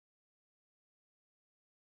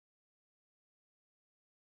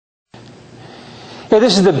Okay,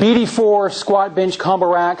 this is the BD-4 squat bench combo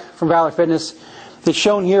rack from Valor Fitness. It's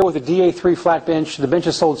shown here with a DA3 flat bench. The bench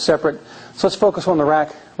is sold separate. So let's focus on the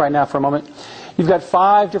rack right now for a moment. You've got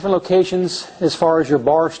 5 different locations as far as your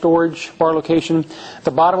bar storage, bar location.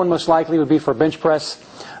 The bottom one most likely would be for bench press.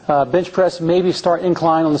 Bench press, maybe start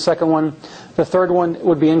incline on the second one. The third one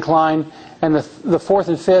would be incline. And the fourth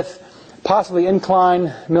and fifth, possibly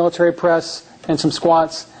incline, military press, and some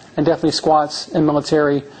squats, and definitely squats and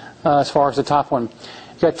military as far as the top one.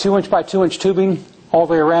 You've got 2-inch by 2-inch tubing all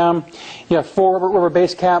the way around. You have 4 rubber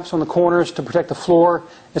base caps on the corners to protect the floor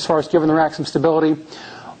as far as giving the rack some stability.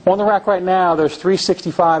 On the rack right now, there's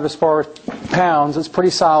 365 as far as pounds. It's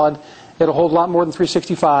pretty solid. It'll hold a lot more than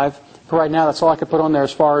 365. For right now, that's all I could put on there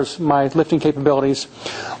as far as my lifting capabilities.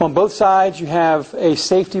 On both sides, you have a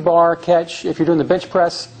safety bar catch. If you're doing the bench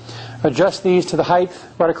press, adjust these to the height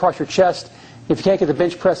right across your chest. If you can't get the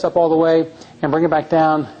bench press up all the way and bring it back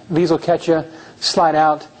down, these will catch you, slide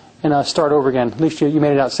out, and start over again. At least you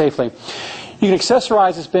made it out safely. You can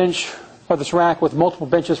accessorize this bench or this rack with multiple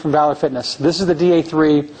benches from Valor Fitness. This is the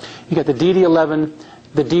DA3. You got the DD11,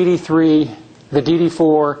 the DD3, the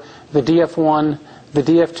DD4, the DF1, the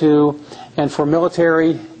DF2, and for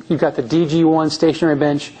military, you've got the DG1 stationary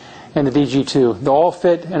bench and the DG2. They all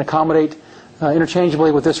fit and accommodate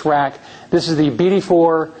interchangeably with this rack. This is the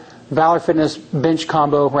BD-4 Valor Fitness bench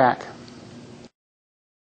combo rack.